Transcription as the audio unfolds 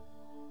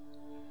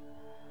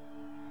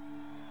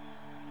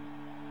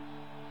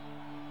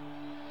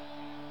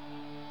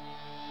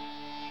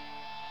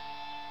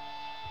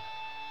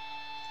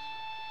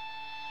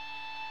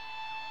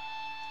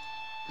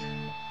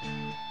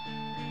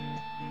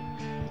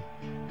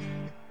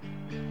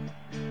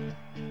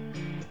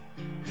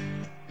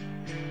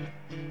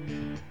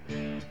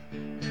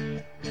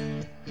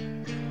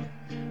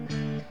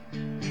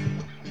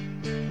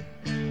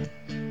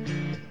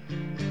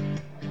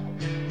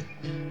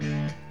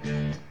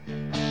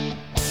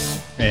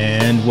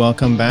And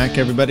welcome back,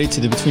 everybody, to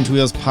the Between Two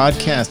Wheels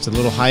podcast. A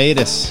little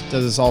hiatus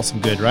does us all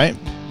some good, right?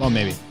 Well,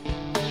 maybe.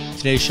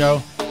 Today's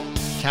show,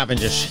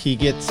 Cavendish. He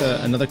gets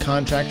another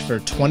contract for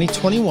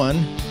 2021.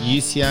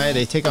 UCI,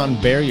 they take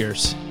on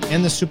Barriers.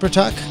 And the Super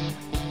Tuck.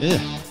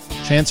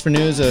 Transfer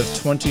news of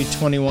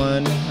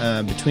 2021.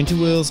 Between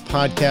Two Wheels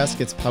podcast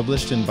gets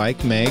published in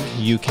Bike Mag,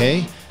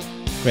 UK.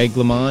 Greg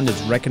LeMond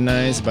is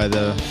recognized by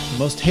the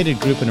most hated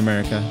group in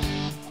America,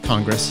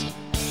 Congress.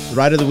 The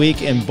Ride of the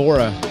Week and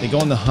Bora, they go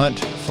on the hunt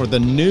for the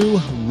new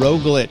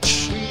Roglic.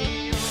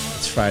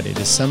 It's Friday,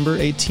 December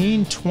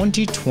 18,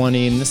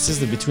 2020, and this is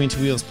the Between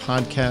Two Wheels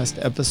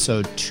podcast,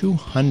 episode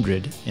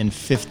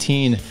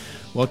 215.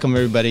 Welcome,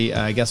 everybody.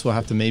 I guess we'll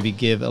have to maybe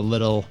give a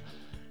little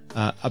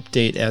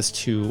update as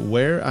to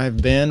where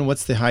I've been,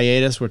 what's the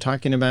hiatus we're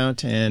talking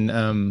about, and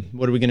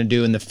what are we going to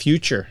do in the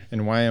future,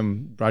 and why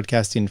I'm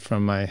broadcasting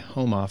from my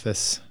home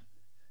office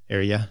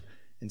area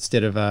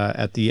instead of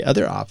at the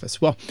other office.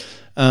 Well,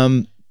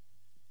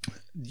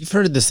 you've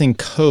heard of this thing,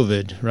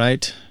 COVID,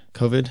 right?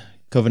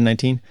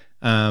 COVID-19,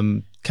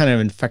 kind of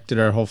infected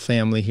our whole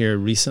family here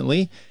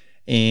recently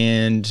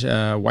and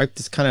wiped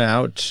us kind of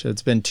out.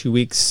 It's been 2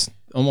 weeks,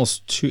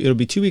 it'll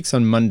be 2 weeks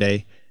on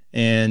Monday.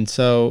 And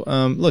so,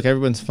 look,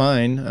 everyone's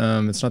fine.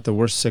 It's not the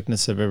worst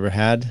sickness I've ever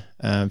had.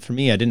 For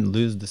me, I didn't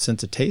lose the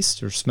sense of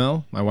taste or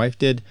smell. My wife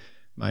did.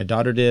 My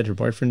daughter did. Her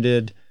boyfriend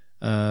did.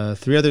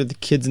 3 other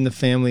kids in the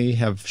family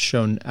have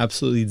shown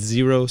absolutely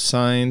zero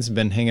signs,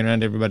 been hanging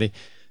around everybody.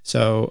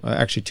 So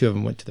actually 2 of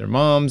them went to their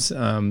moms.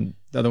 The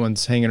other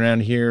one's hanging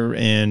around here,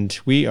 and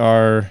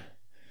we're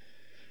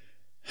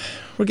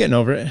getting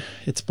over it.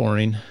 It's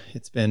boring.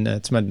 It's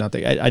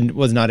nothing.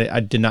 I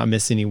did not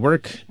miss any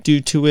work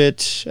due to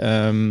it.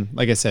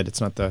 Like I said,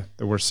 it's not the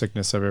worst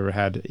sickness I've ever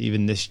had,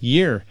 even this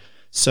year.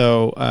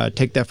 So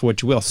take that for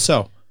what you will.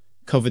 So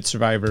COVID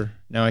survivor.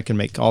 Now I can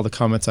make all the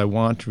comments I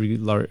want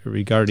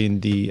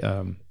regarding the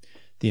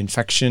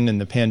infection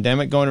and the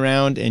pandemic going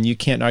around, and you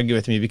can't argue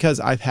with me because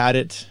I've had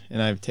it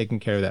and I've taken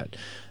care of that.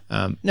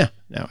 No,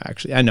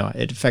 actually, I know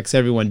it affects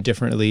everyone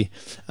differently.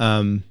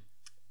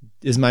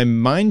 Is my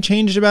mind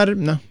changed about it?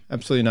 No,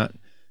 absolutely not.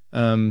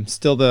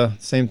 Still the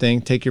same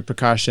thing. Take your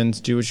precautions,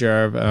 do what you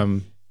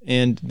are.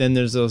 And then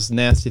there's those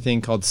nasty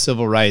thing called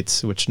civil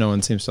rights, which no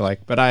one seems to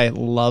like, but I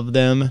love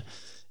them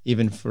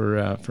even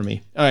for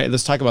me. All right,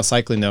 let's talk about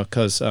cycling though,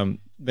 because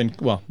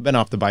been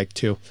off the bike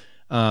too.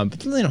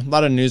 But a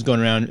lot of news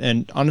going around,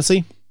 and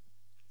honestly,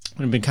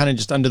 I've been kind of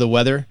just under the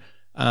weather.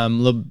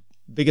 The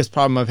biggest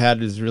problem I've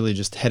had is really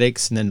just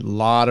headaches and then a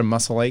lot of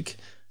muscle ache.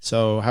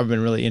 So I haven't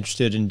been really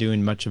interested in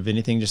doing much of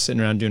anything, just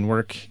sitting around doing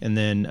work and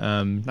then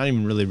not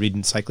even really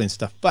reading cycling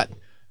stuff. But a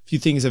few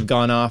things have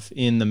gone off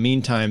in the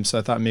meantime, so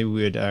I thought maybe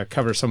we would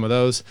cover some of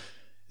those.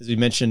 As we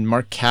mentioned,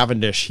 Mark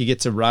Cavendish, he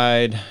gets a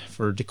ride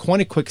for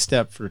DeQuanta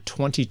Quick-Step for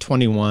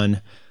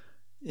 2021.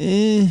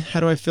 How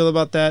do I feel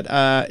about that?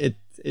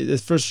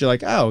 At first you're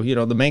like, oh,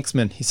 the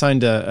Manxman, he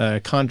signed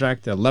a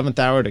contract, the 11th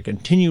hour to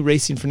continue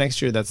racing for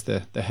next year. That's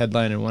the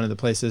headline in one of the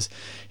places.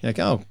 You're like,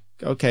 oh,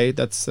 okay,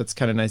 that's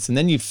kind of nice. And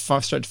then you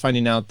start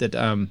finding out that,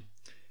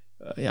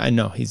 I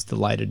know he's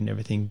delighted and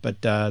everything,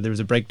 but there was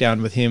a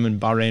breakdown with him and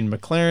Bahrain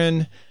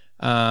McLaren.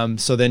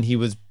 So then he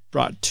was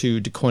brought to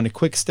DeQuanta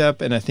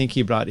Quick-Step, and I think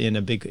he brought in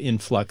a big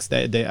influx.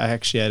 I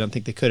don't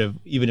think they could have,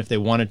 even if they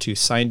wanted to,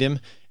 signed him,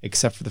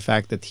 except for the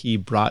fact that he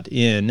brought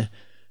in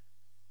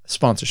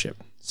sponsorship.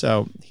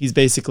 So he's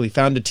basically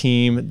found a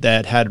team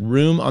that had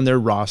room on their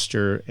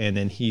roster, and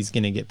then he's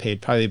going to get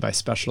paid probably by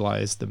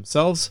Specialized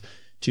themselves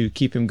to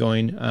keep him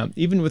going.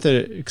 Even with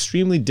an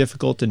extremely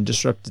difficult and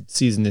disrupted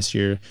season this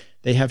year,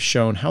 they have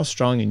shown how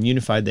strong and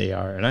unified they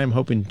are, and I'm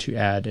hoping to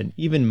add an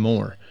even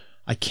more.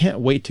 I can't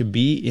wait to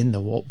be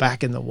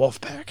back in the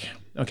Wolfpack.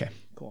 Okay,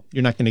 cool.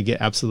 You're not going to get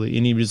absolutely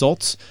any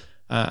results.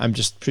 I'm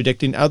just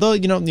predicting. Although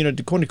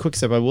DeQuanta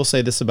Quick-Step, I will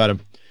say this about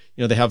them.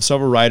 They have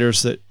several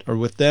riders that are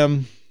with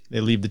them. They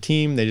leave the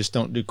team. They just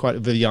don't do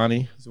quite.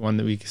 Viviani is the one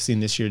that we've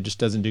seen this year, just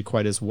doesn't do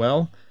quite as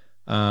well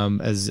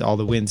as all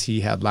the wins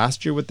he had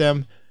last year with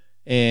them.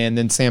 And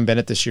then Sam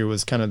Bennett this year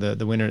was kind of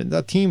the winner.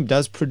 The team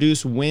does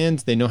produce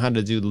wins. They know how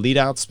to do lead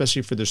outs,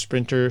 especially for their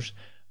sprinters.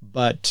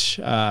 But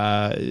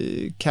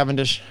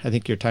Cavendish, I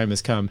think your time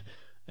has come,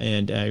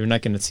 and you're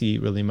not going to see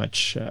really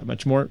much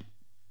more.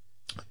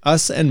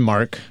 Us and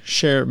Mark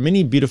share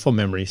many beautiful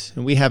memories,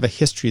 and we have a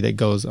history that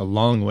goes a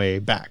long way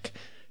back.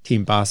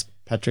 Team boss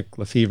Patrick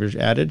Lefevre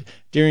added,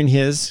 during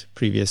his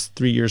previous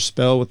 3-year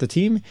spell with the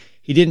team,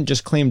 he didn't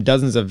just claim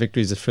dozens of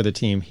victories for the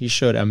team. He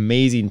showed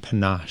amazing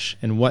panache,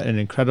 and what an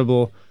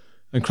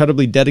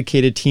incredibly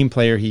dedicated team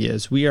player he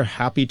is. We are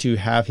happy to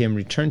have him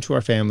return to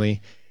our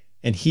family,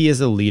 and he is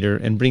a leader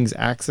and brings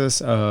across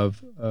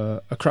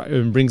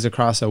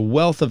a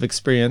wealth of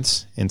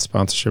experience and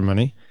sponsorship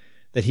money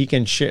that he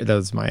can share. That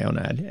was my own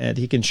ad. And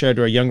he can share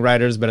to our young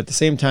riders, but at the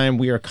same time,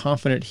 we are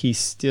confident he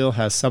still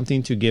has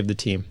something to give the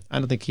team. I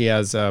don't think he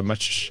has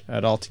much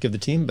at all to give the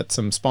team, but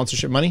some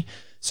sponsorship money.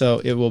 So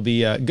it will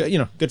be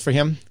good for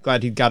him.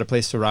 Glad he got a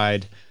place to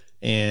ride,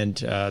 and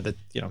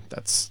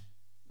that's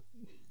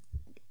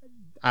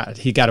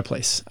he got a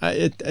place.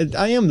 I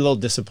am a little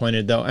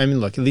disappointed though. I mean,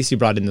 look, at least he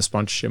brought in the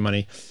sponsorship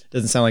money.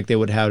 Doesn't sound like they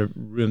would have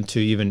room to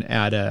even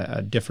add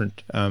a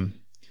different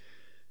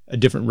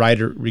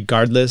rider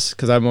regardless.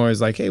 Cause I'm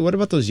always like, hey, what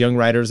about those young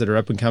riders that are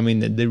up and coming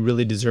that they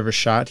really deserve a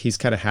shot? He's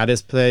kind of had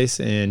his place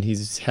and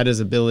he's had his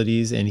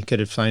abilities and he could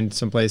have signed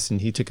someplace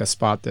and he took a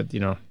spot that,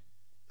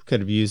 could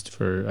have used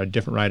for a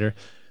different rider.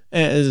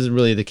 And this is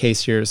really the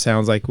case here. It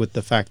sounds like with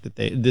the fact that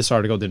this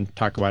article didn't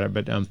talk about it,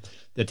 but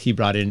that he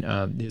brought in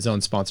his own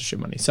sponsorship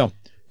money. So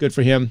good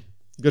for him,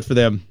 good for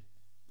them.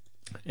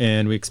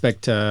 And we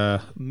expect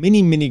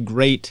many, many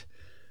great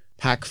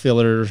pack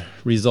filler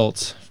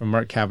results from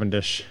Mark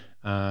Cavendish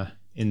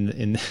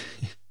in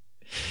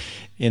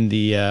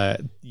the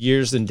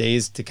years and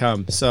days to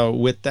come. So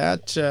with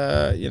that,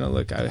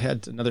 look, I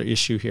had another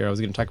issue here. I was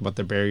going to talk about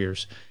the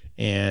barriers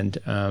and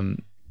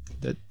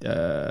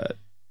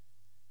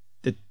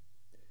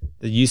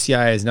the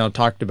UCI has now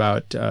talked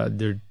about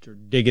they're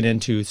digging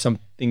into some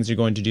things they're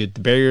going to do.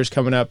 The barriers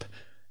coming up,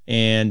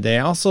 and they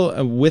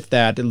also with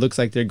that it looks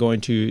like they're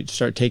going to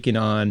start taking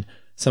on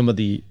some of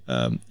the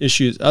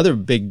issues, other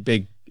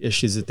big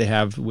issues that they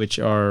have, which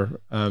are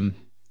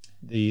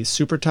the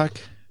Super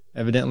Tuck.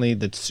 Evidently,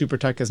 the Super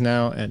Tuck is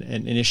now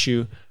an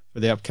issue for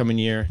the upcoming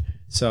year.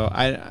 So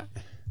I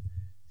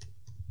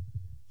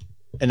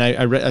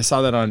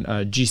saw that on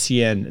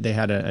GCN. They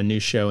had a new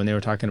show and they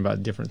were talking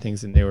about different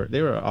things, and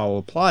they were all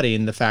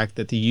applauding the fact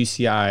that the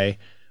UCI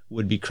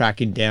would be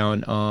cracking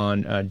down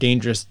on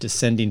dangerous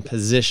descending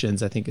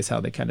positions, I think is how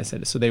they kind of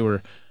said it. So they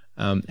were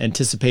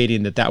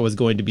anticipating that was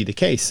going to be the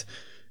case.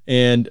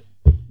 And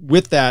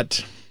with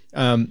that,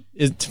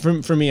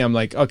 for me, I'm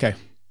like, okay,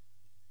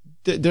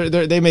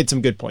 they made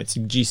some good points,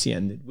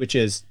 GCN, which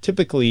is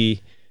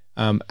typically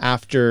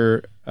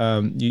after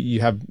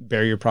you have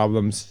barrier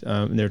problems,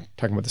 and they're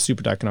talking about the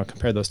Super Tuck, and I'll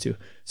compare those two.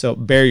 So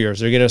barriers,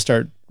 they're going to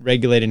start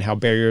regulating how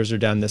barriers are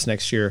done this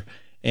next year.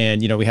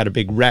 And, we had a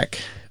big wreck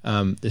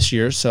this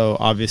year. So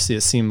obviously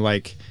it seemed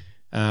like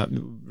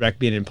wreck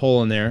being in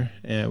Poland there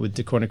with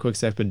Dakota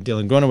Quickstep and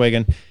Dylan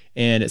Groenewegen.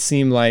 And it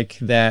seemed like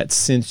that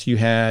since you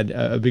had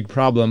a big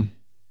problem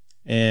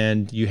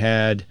and you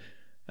had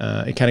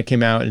it kind of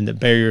came out and the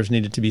barriers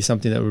needed to be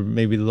something that were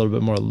maybe a little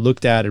bit more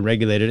looked at and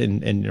regulated.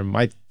 And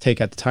my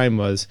take at the time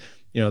was,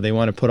 they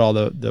want to put all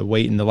the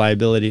weight and the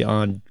liability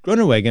on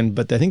Groenewegen,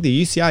 but I think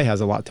the UCI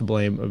has a lot to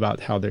blame about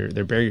how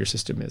their barrier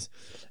system is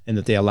and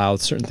that they allow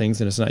certain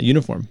things and it's not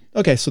uniform.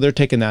 Okay, so they're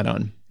taking that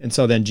on. And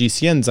so then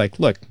GCN's like,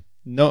 look,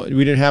 no,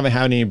 we didn't have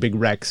any big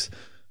wrecks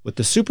with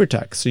the Super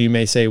Tuck. So you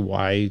may say,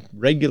 why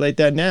regulate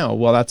that now?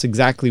 Well, that's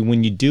exactly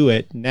when you do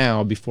it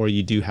now before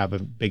you do have a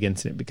big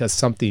incident, because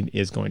something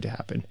is going to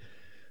happen.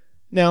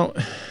 Now,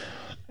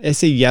 I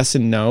say yes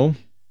and no.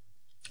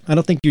 I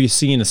don't think you're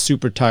seeing a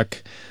Super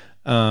Tuck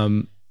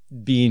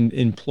being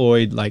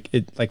employed like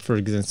for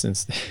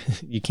instance,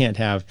 you can't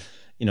have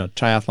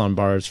triathlon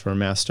bars for a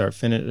mass start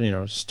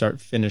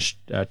finish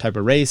type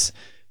of race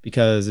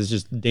because it's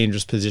just a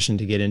dangerous position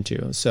to get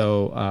into.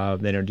 So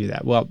they don't do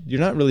that. Well, you're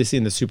not really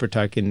seeing the Super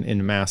Tuck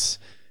in mass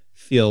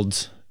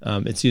fields.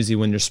 It's usually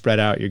when you're spread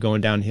out, you're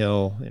going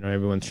downhill.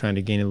 Everyone's trying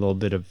to gain a little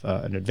bit of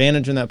an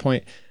advantage in that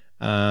point.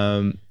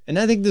 And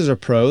I think those are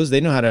pros.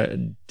 They know how to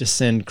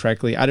descend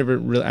correctly.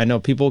 I know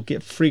people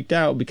get freaked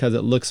out because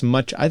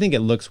I think it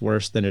looks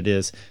worse than it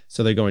is.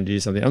 So they're going to do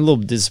something. I'm a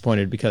little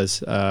disappointed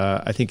because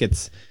I think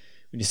it's,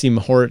 when you see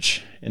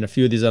Mohoric and a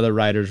few of these other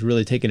riders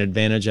really taking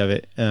advantage of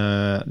it,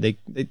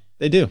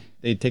 they do.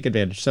 They take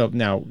advantage. So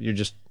now you're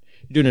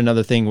doing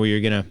another thing where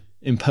you're going to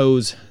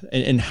impose,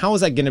 and how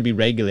is that going to be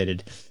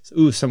regulated?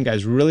 So, some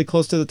guy's really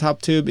close to the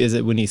top tube. Is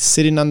it when he's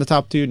sitting on the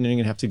top tube and you're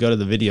going to have to go to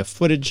the video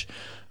footage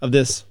of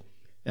this?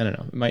 I don't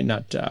know. It might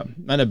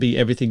not be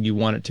everything you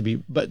want it to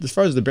be. But as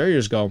far as the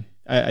barriers go,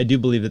 I do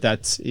believe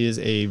that is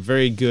a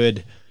very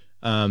good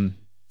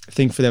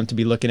thing for them to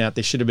be looking at.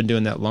 They should have been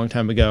doing that a long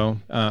time ago.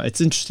 It's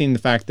interesting the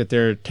fact that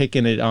they're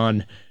taking it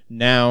on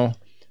now,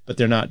 but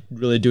they're not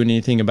really doing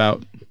anything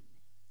about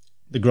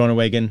the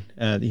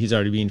Groenewegen. He's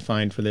already being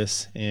fined for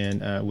this.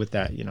 And with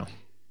that,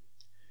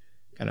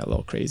 kind of a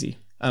little crazy.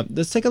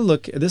 Let's take a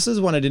look. This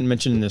is one I didn't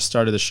mention in the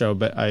start of the show,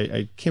 but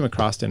I came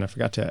across it and I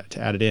forgot to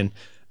add it in.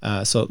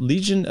 So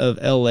Legion of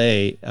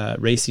LA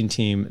racing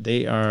team,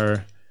 they've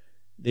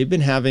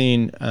been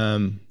having,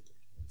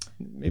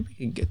 maybe we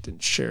can get to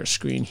share a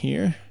screen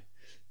here.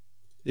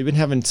 They've been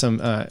having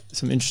some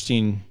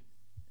interesting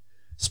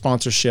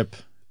sponsorship.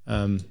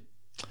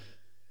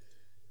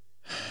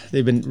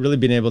 They've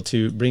been able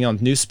to bring on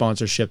new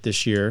sponsorship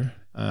this year.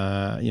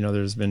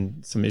 There's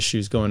been some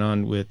issues going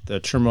on with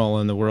the turmoil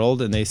in the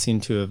world, and they seem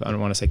to have, I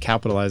don't want to say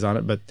capitalize on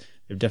it, but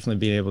they've definitely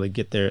been able to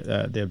get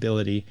the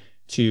ability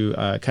to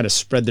kind of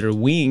spread their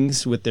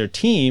wings with their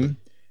team.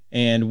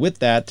 And with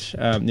that,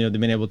 they've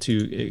been able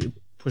to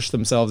push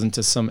themselves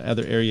into some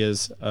other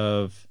areas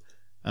of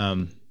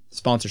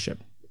sponsorship.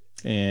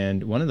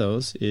 And one of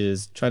those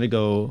is trying to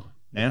go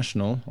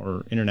national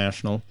or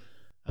international.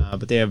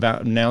 But they have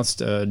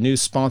announced a new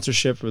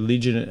sponsorship for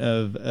Legion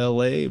of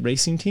LA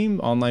racing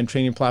team. Online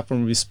training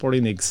platform will be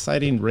supporting the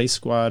exciting Race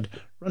Squad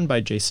run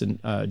by Justin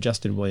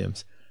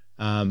Williams.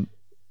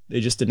 They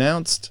just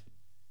announced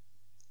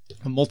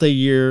a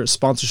multi-year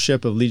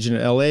sponsorship of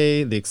Legion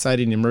LA, the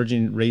exciting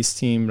emerging race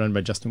team run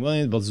by Justin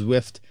Williams. Both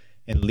Zwift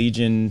and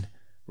Legion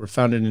were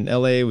founded in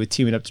LA with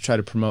teaming up to try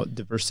to promote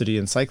diversity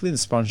in cycling. The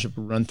sponsorship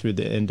will run through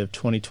the end of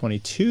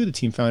 2022. The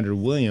team founder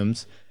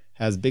Williams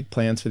has big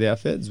plans for the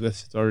outfit.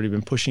 Zwift has already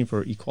been pushing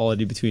for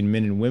equality between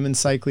men and women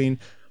cycling,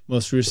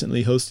 most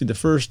recently hosted the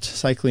first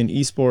cycling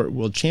esport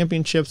world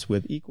championships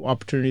with equal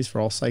opportunities for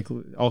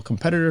all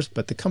competitors,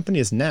 but the company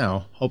is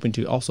now hoping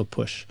to also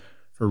push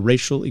for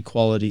racial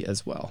equality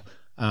as well.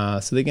 So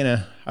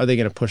how are they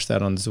gonna push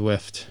that on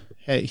Zwift?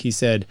 Hey, he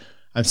said,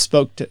 I'm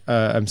stoked to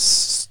have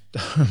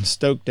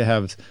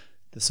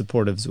the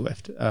support of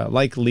Zwift.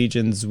 Like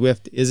Legion,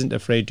 Zwift isn't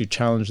afraid to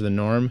challenge the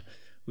norm.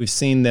 We've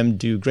seen them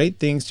do great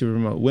things to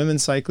promote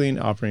women's cycling,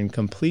 offering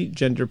complete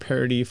gender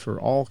parity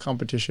for all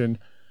competition.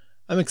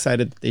 I'm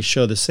excited that they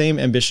show the same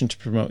ambition to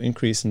promote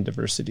increase in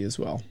diversity as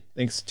well.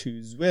 Thanks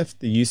to Zwift,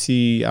 the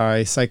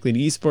UCI Cycling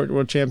Esport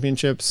World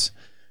Championships,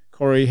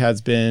 Corey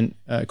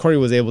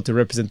was able to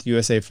represent the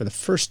USA for the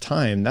first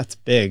time. That's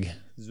big.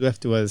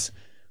 Zwift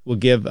will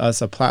give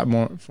us a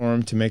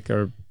platform to make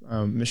our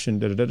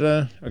mission.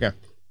 Okay,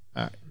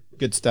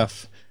 good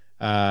stuff.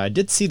 I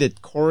did see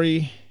that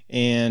Corey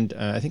and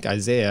I think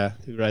Isaiah,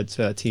 who rides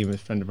for that team, a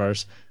friend of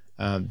ours,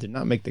 did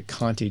not make the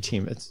Conti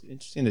team. It's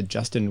interesting that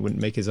Justin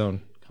wouldn't make his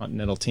own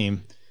Continental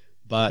team,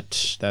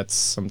 but that's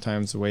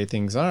sometimes the way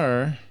things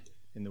are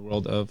in the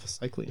world of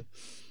cycling.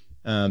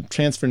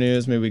 Transfer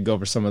news, maybe we go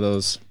over some of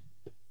those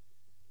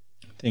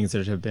things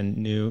that have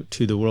been new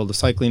to the world of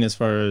cycling as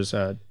far as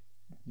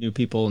new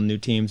people, new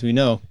teams. We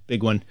know,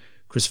 big one,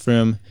 Chris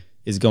Froome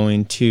is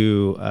going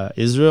to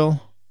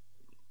Israel.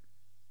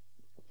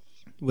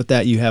 With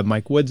that, you have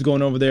Mike Woods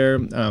going over there.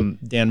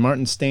 Dan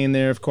Martin staying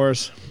there, of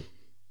course.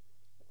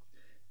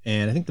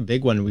 And I think the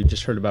big one we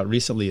just heard about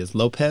recently is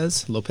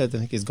Lopez. Lopez, I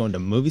think, is going to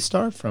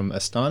Movistar from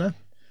Astana.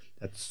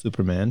 That's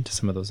Superman to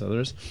some of those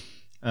others.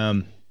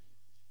 One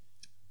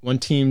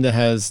team that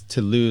has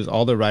to lose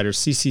all their riders,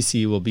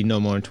 CCC, will be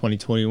no more in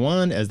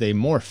 2021 as they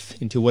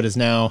morph into what is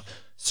now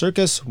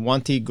Circus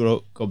Wanty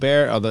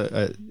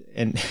Gobert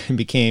and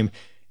became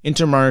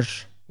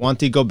Intermarche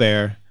Wanty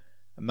Gobert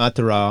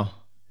Mataral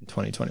in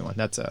 2021.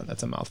 That's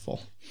a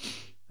mouthful.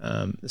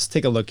 Let's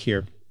take a look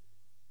here.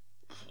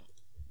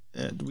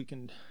 And we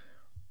can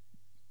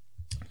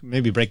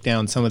maybe break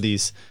down some of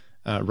these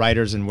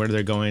riders and where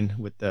they're going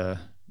with the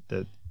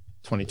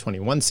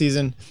 2021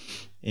 season,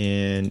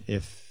 and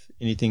if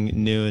anything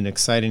new and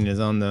exciting is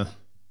on the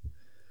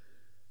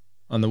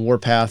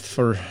warpath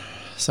for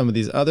some of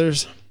these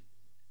others.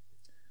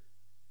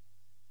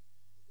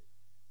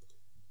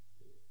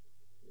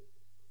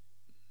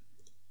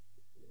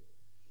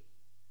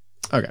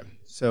 Okay,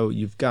 so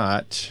you've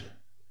got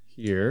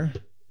here.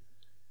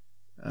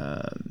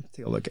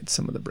 Take a look at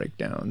some of the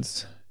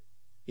breakdowns.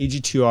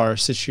 AG2R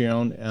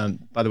Citroën.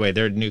 By the way,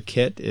 their new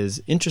kit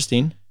is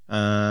interesting.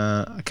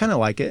 I kind of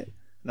like it.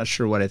 Not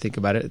sure what I think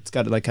about it. It's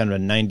got like kind of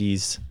a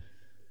 90s,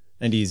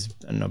 I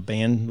don't know,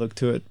 band look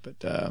to it. But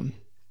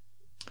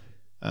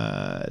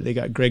they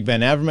got Greg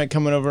Van Avermaet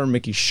coming over,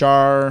 Mickey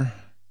Schar,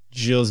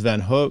 Gilles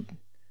Van Hoek,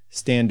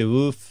 Stan de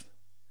Woof,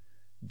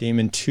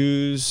 Damon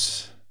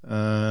Toos,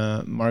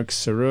 Mark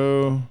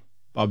Sereau,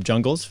 Bob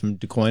Jungels from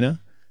Ducoina,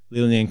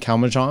 Lilian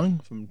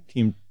Calmejong from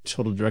Team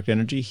Total Direct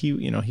Energy.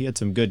 He had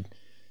some good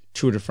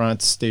Tour de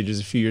France stages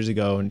a few years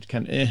ago and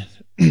kind of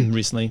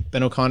recently.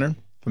 Ben O'Connor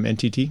from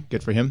NTT,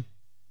 good for him.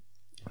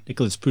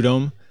 Nicolas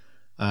Prudhomme,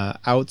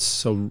 outs.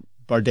 So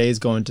Bardet is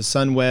going to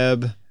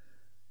Sunweb.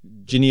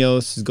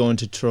 Genios is going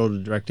to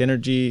Total Direct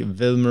Energy.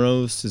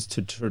 Villemorose is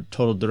to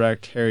Total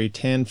Direct. Harry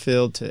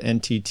Tanfield to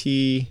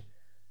NTT.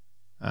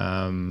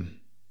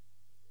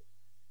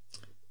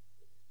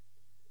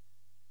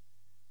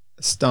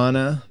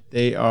 Astana,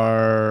 they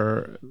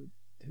are...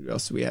 Who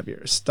else do we have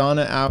here?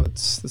 Astana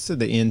outs. Let's see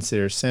the ins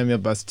here. Samuel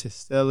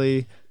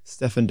Bastistelli,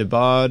 Stefan de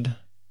Bod,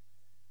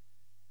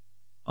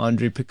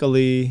 Andrei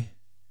Piccoli,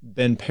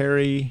 Ben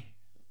Perry,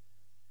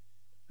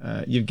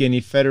 Yevgeny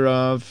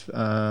Fedorov.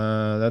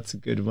 That's a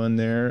good one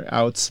there.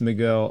 Outs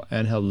Miguel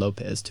Angel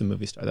Lopez to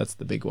Movistar. That's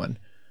the big one.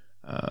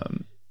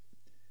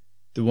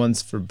 The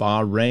ones for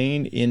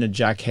Bahrain, in a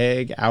Jack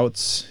Haig.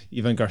 Outs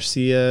Ivan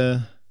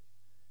Garcia,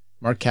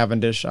 Mark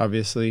Cavendish,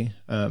 obviously.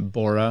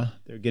 Bora.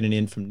 They're getting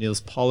in from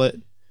Niels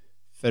Pollitt,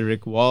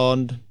 Frederick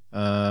Wald,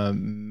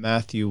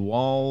 Matthew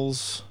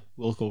Walls,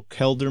 Wilco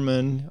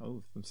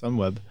Kelderman, from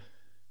Sunweb.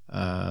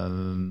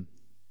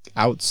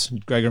 Outs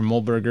Gregor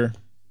Mulberger,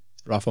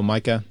 Rafa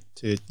Micah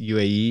to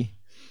UAE.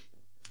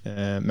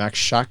 Max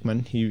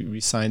Schachmann, he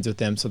re-signs with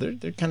them. So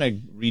they're kind of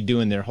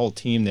redoing their whole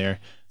team there.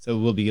 So it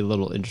will be a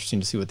little interesting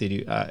to see what they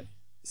do.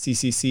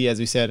 CCC, as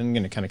we said, I'm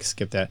going to kind of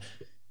skip that.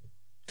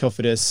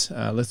 Cofidis,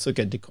 let's look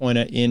at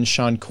Ducoina in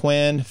Sean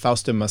Quinn,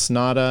 Fausto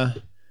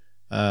Masnada,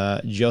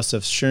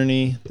 Joseph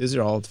Cherny. These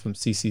are all from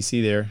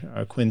CCC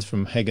there. Quinn's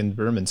from Hagen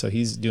Berman, so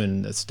he's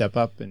doing a step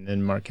up. And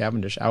then Mark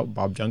Cavendish out,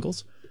 Bob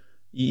Jungels.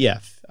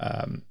 EF.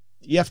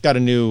 EF got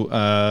a new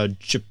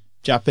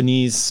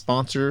Japanese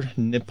sponsor,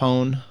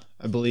 Nippon,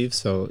 I believe.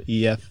 So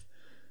EF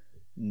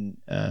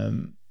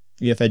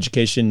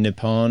Education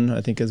Nippon,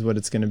 I think is what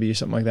it's going to be,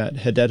 something like that.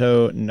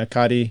 Hideto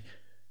Nakati,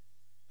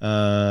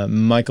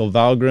 Michael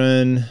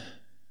Valgren,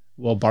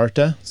 Will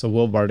Barta. So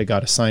Will Barta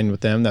got a sign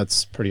with them.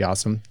 That's pretty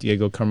awesome.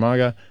 Diego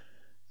Carmaga,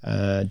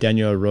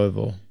 Daniel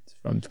Arroyo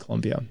from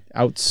Colombia.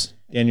 Outs,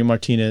 Daniel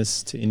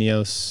Martinez to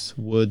Ineos,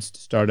 Woods to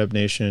Startup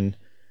Nation,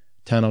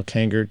 Tano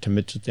Kanger to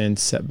Mitchelton,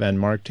 Sep Van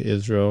Mark to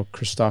Israel,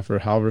 Christopher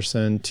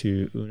Halverson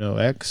to Uno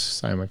X,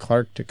 Simon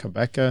Clark to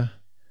Quebeca,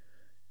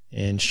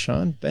 and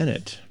Sean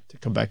Bennett to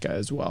Quebeca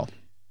as well.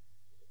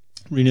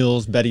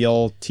 Renewals,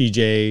 Bettiol,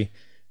 TJ,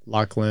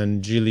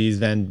 Lachlan, Gilles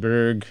Van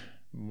Berg,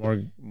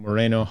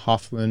 Moreno,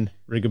 Hoffman,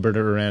 Rigoberto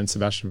Urán,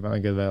 Sebastian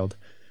Vandervelde.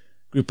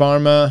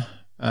 Groupama,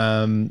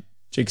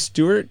 Jake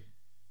Stewart.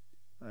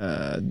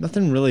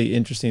 Nothing really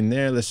interesting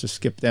there. Let's just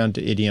skip down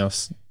to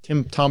Ineos.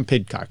 Tom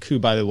Pidcock, who,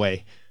 by the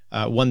way,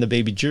 won the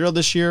Baby Giro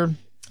this year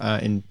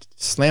in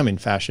slamming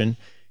fashion.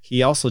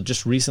 He also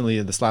just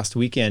recently, this last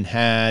weekend,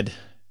 had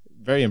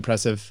very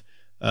impressive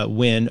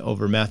win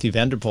over Matthew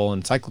Van Der Poel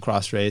in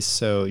cyclocross race.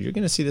 So you're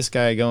going to see this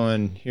guy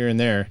going here and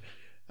there.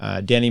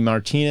 Danny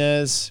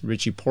Martinez,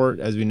 Richie Porte,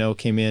 as we know,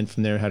 came in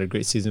from there, had a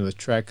great season with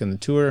Trek and the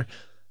Tour.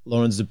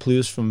 Lawrence De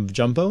Plus from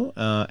Jumbo,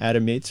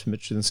 Adam Yates,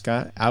 Mitchelton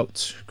Scott,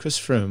 out. Chris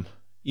Froome,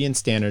 Ian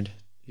Stannard,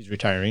 he's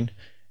retiring.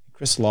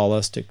 Chris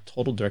Lawless to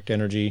Total Direct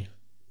Energy.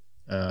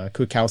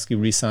 Kwiatkowski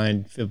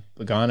re-signed. Phil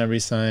Pagana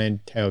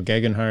re-signed. Tao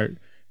Gegenhardt,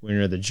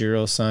 winner of the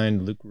Giro,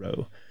 signed. Luke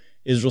Rowe.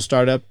 Israel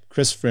startup,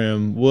 Chris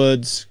Froome,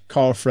 Woods,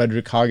 Carl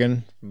Frederick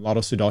Hagen from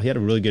Lotto Soudal. He had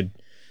a really good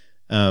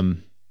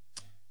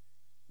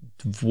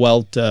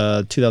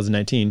Vuelta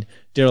 2019.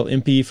 Daryl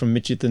Impey from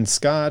Mitchelton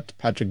Scott,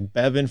 Patrick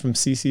Bevan from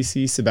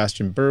CCC,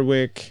 Sebastian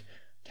Berwick,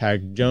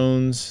 Tag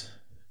Jones,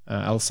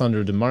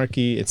 Alessandro De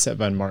Marchi, and Sep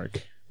Van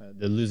Mark.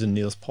 They're losing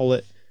Niels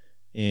Pollitt,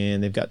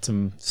 and they've got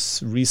some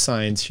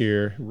re-signs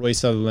here. Roy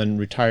Sutherland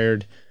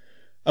retired.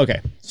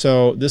 Okay,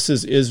 so this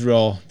is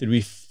Israel. Did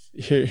we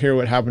hear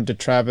what happened to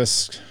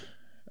Travis?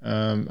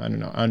 I don't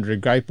know. Andre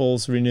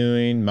Greipel's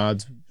renewing.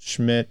 Mads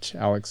Schmidt,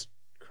 Alex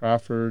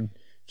Crawford,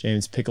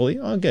 James Pickley.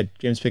 Oh, good.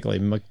 James Pickley.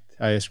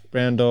 Matthias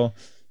Brandel,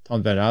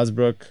 Tom Van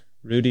Osbrook,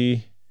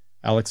 Rudy,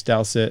 Alex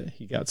Dowsett.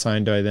 He got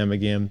signed by them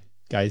again.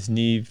 Guys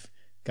Neve,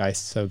 Guy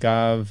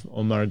Sogav,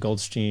 Omar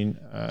Goldstein,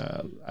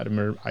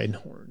 Adamir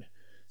Einhorn.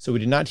 So we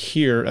did not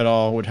hear at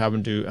all what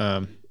happened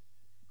to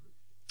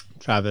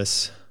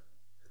Travis.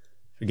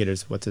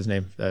 What's his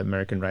name? The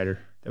American rider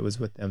that was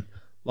with them.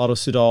 Lotto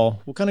Soudal.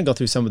 We'll kind of go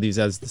through some of these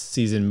as the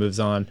season moves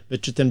on.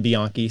 Mitchelton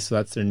Bianchi, so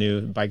that's their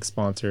new bike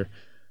sponsor.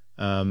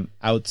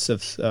 Outs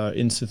of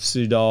Insuf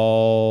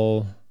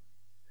Soudal.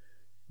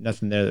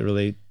 Nothing there that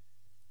really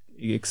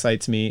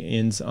excites me.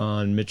 Ins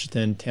on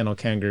Mitchelton. Tano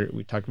Kanger,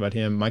 we talked about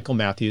him. Michael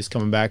Matthews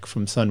coming back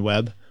from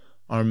Sunweb.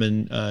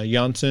 Armin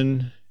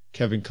Janssen,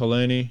 Kevin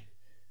Coloni.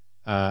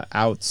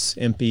 Outs,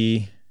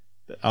 Impey,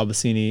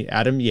 Albacini,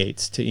 Adam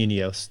Yates to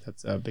Ineos.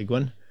 That's a big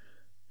one.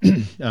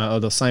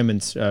 Although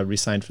Simon's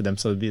re-signed for them,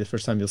 so it'll be the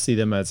first time you'll see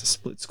them as a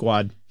split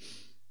squad.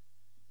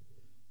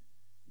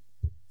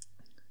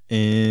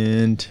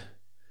 And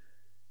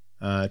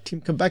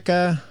Team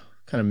Quebeca,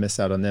 kind of miss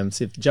out on them.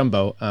 See if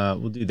Jumbo,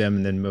 we'll do them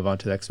and then move on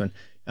to the next one.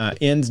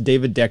 Ends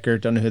David Decker,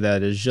 don't know who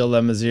that is. Gilles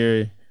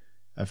Lemazir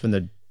from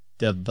the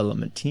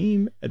development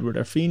team. Edward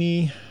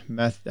Arfini,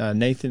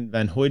 Nathan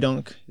Van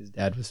Hooydonk, his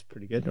dad was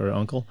pretty good, or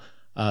uncle.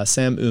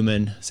 Sam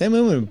Oomen. Sam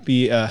Oomen would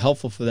be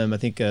helpful for them, I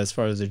think, as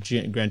far as the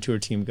Grand Tour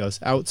team goes.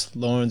 Outs,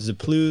 Lawrence De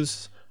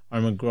Plus,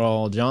 Armin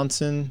Graal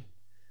Johnson,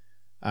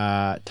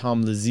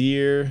 Tom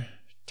Lazier,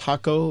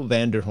 Taco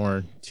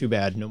Vanderhorn. Too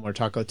bad, no more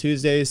Taco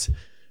Tuesdays.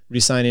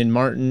 Resigning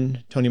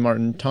Martin, Tony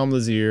Martin, Tom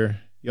Lazier,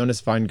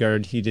 Jonas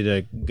Vingegaard. He did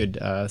a good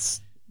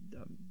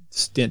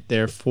stint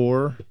there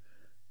for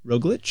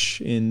Roglic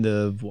in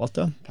the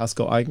Vuelta.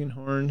 Pascal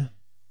Eigenhorn,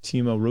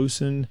 Timo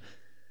Rosen,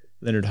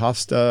 Leonard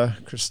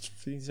Hofsta, Chris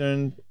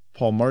Friesen,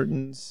 Paul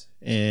Martins,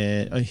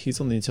 and he's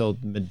only until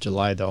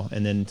mid-July, though,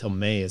 and then until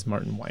May is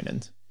Martin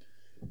Winans.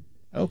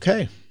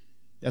 Okay,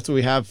 that's what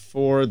we have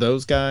for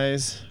those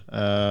guys.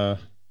 I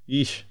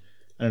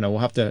don't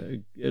know.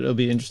 It'll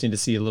be interesting to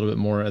see a little bit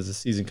more as the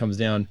season comes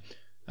down,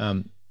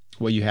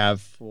 what you have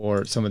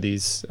for some of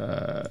these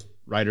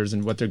riders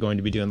and what they're going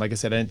to be doing. Like I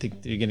said, I didn't think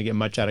you're going to get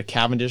much out of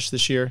Cavendish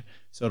this year,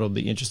 so it'll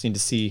be interesting to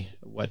see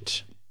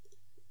what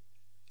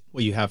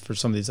you have for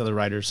some of these other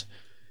riders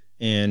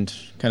and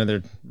kind of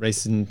their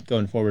racing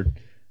going forward.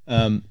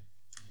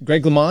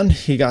 Greg LeMond,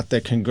 he got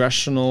the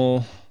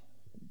Congressional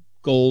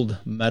Gold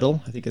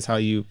Medal, I think is how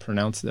you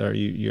pronounce that, or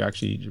you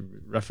actually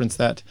reference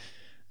that,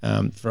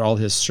 for all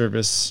his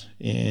service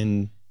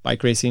in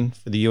bike racing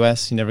for the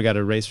U.S. He never got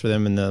a race for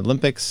them in the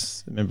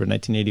Olympics. Remember,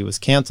 1980 was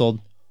canceled.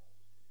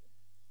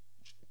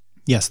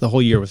 Yes, the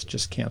whole year was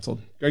just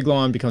canceled. Greg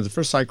LeMond becomes the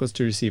first cyclist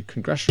to receive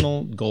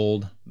Congressional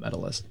Gold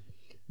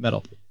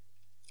Medal.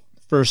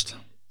 First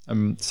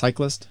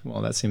cyclist.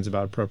 Well, that seems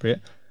about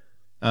appropriate.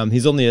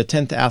 He's only the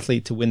 10th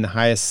athlete to win the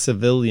highest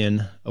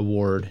civilian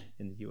award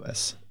in the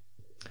U.S.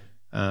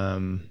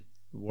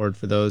 award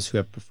for those who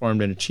have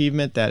performed an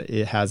achievement that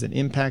it has an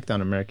impact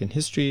on American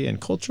history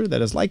and culture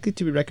that is likely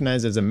to be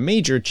recognized as a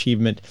major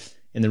achievement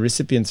in the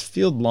recipient's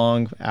field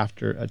long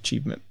after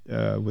achievement,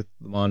 with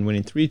LeMond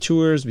winning 3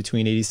 tours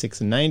between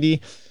 86 and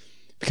 90,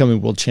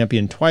 becoming world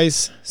champion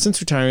twice.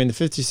 Since retiring, the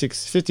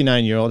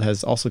 59-year-old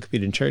has also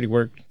competed in charity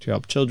work to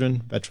help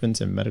children,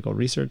 veterans, and medical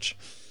research.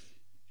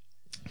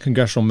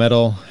 Congressional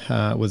Medal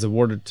was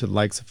awarded to the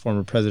likes of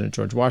former President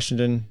George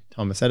Washington,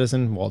 Thomas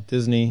Edison, Walt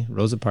Disney,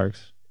 Rosa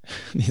Parks.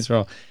 These are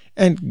all,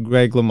 and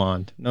Greg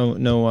LeMond.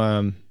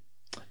 No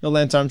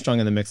Lance Armstrong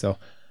in the mix though.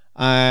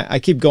 I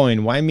keep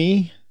going. Why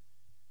me?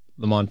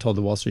 LeMond told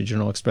the Wall Street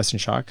Journal, expressing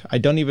shock. I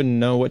don't even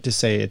know what to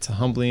say. It's a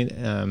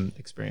humbling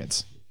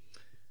experience.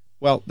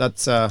 Well,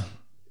 that's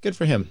good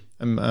for him.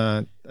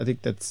 I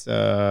think that's.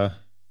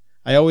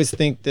 I always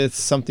think that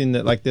something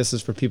that like this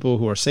is for people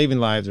who are saving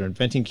lives or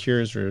inventing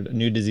cures for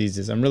new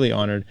diseases. I'm really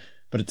honored,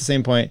 but at the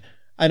same point,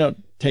 I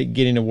don't take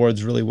getting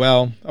awards really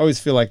well. I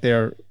always feel like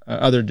there are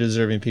other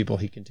deserving people.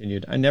 He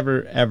continued. I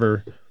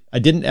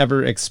didn't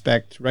ever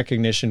expect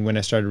recognition when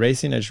I started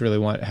racing. I just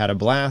really had a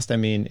blast. I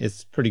mean,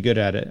 it's pretty good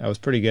at it. I was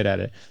pretty good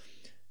at it,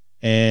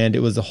 and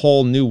it was a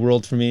whole new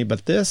world for me.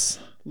 But this,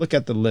 look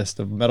at the list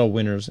of medal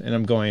winners, and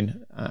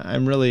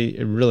I'm really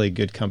a really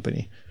good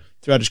company.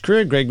 Throughout his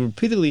career, Greg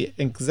repeatedly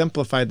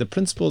exemplified the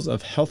principles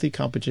of healthy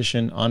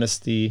competition,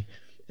 honesty,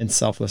 and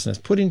selflessness,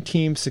 putting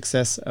team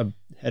success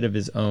ahead of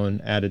his own,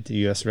 added the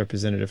U.S.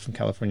 Representative from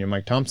California,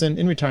 Mike Thompson.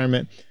 In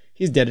retirement,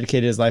 he's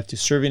dedicated his life to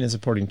serving and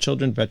supporting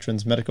children,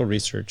 veterans, medical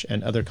research,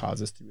 and other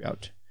causes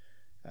throughout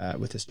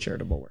with his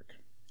charitable work.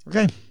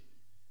 Okay.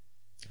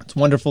 It's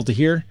wonderful to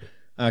hear.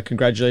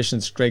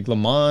 Congratulations, Greg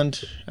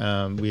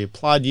LeMond. We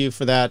applaud you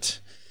for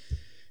that.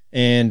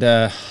 And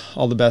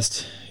all the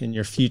best in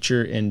your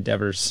future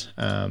endeavors.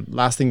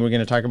 Last thing we're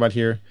going to talk about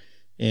here,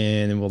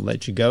 and then we'll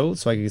let you go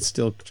so I can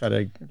still try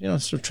to,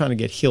 still trying to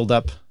get healed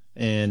up.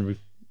 And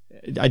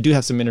I do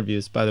have some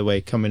interviews, by the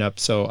way, coming up.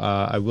 So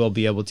I will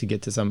be able to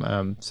get to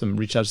some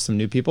reach out to some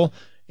new people.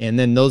 And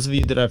then those of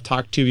you that I've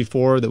talked to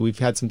before that we've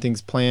had some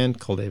things planned,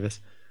 Cole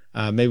Davis,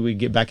 maybe we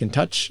get back in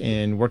touch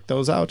and work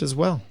those out as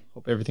well.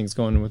 Hope everything's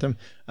going with him.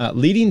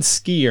 Leading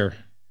skier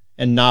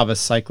and novice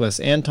cyclist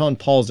Anton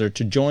Palzer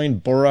to join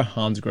Bora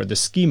Hansgrohe. The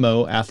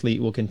Skimo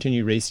athlete will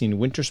continue racing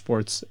winter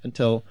sports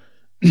until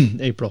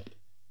April.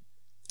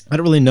 I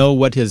don't really know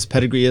what his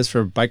pedigree is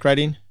for bike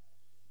riding,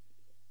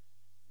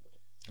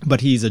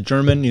 but he's a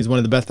German. He's one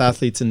of the best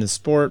athletes in the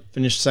sport.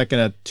 Finished second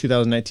at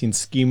 2019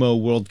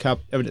 Skimo World Cup.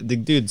 The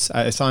dude's,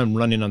 I saw him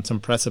running on some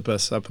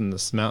precipice up in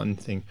this mountain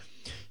thing.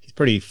 He's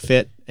pretty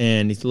fit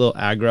and he's a little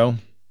aggro.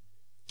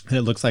 And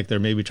it looks like they're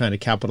maybe trying to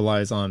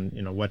capitalize on,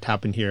 what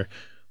happened here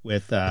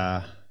with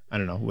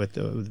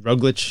with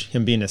Roglic,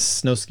 him being a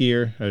snow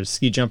skier or a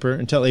ski jumper.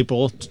 Until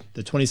April,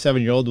 the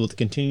 27-year-old will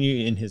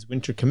continue in his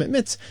winter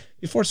commitments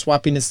before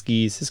swapping his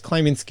skis, his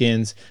climbing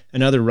skins,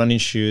 and other running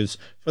shoes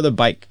for the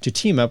bike to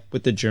team up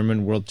with the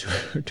German World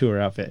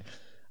Tour outfit.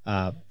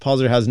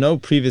 Palzer has no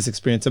previous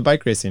experience of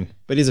bike racing,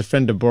 but he's a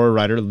friend of Bora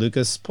rider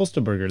Lucas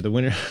Postelberger, the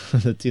winner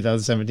of the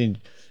 2017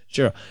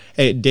 Giro.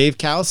 Hey, Dave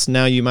Kaus,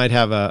 now you might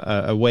have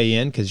a way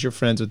in because you're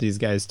friends with these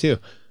guys too.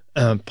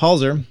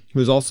 Palzer,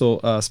 who's also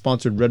a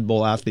sponsored Red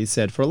Bull athlete,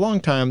 said, "For a long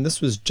time, this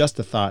was just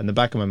a thought in the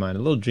back of my mind,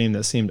 a little dream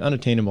that seemed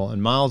unattainable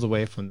and miles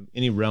away from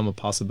any realm of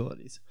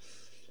possibilities."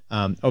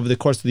 Over the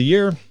course of the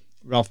year,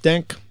 Ralph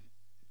Denk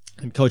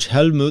and Coach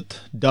Helmut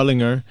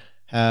Dollinger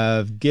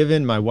have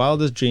given my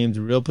wildest dreams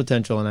real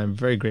potential, and I'm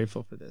very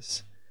grateful for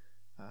this.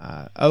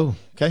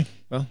 Okay.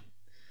 Well,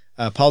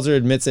 Palzer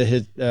admits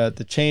that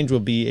the change will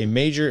be a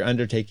major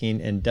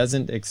undertaking and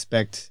doesn't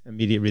expect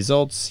immediate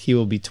results. He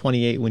will be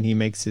 28 when he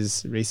makes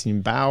his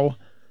racing bow.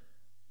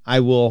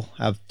 I will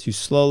have to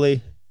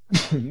slowly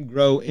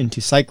grow into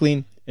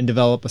cycling and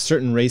develop a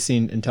certain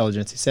racing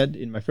intelligence, he said.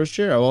 In my first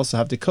year, I will also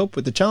have to cope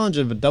with the challenge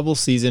of a double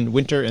season,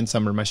 winter and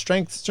summer. My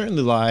strengths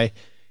certainly lie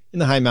in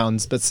the high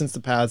mountains, but since the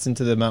paths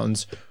into the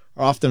mountains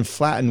are often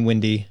flat and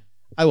windy,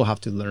 I will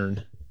have to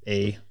learn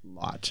a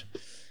lot.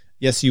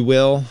 Yes, you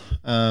will.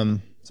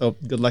 So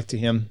good luck to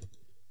him.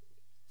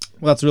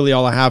 Well, that's really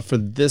all I have for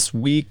this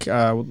week.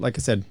 Like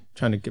I said,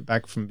 trying to get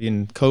back from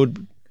being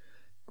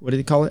what did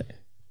he call it?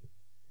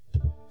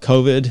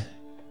 COVID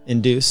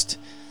induced,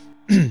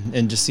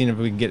 and just seeing if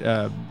we can get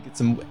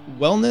some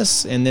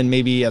wellness, and then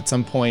maybe at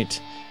some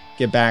point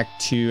get back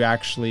to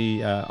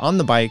actually on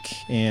the bike,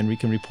 and we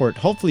can report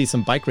hopefully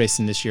some bike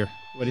racing this year.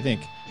 What do you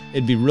think?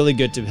 It'd be really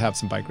good to have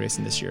some bike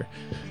racing this year.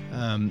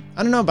 I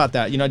don't know about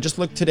that. I just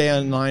looked today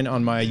online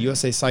on my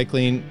USA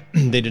Cycling.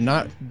 They did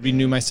not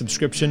renew my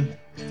subscription.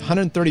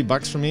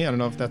 $130 for me. I don't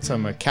know if that's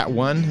a Cat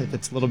 1, if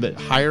it's a little bit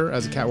higher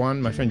as a Cat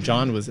 1. My friend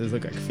John was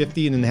like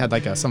 50, and then they had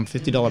like some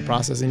 $50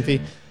 processing fee.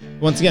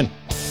 Once again,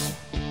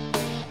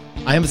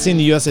 I haven't seen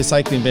the USA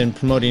Cycling been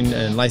promoting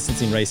and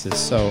licensing races,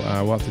 so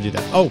we'll have to do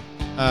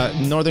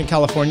that. Northern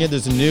California,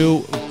 there's a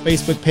new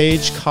Facebook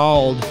page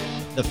called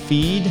The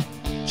Feed.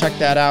 Check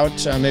that out.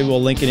 Maybe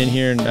we'll link it in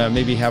here and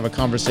maybe have a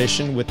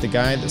conversation with the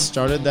guy that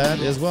started that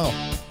as well.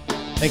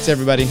 Thanks,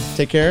 everybody.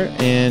 Take care,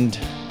 and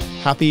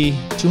Happy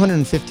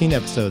 215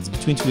 episodes of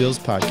Between Two Wheels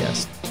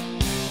podcast.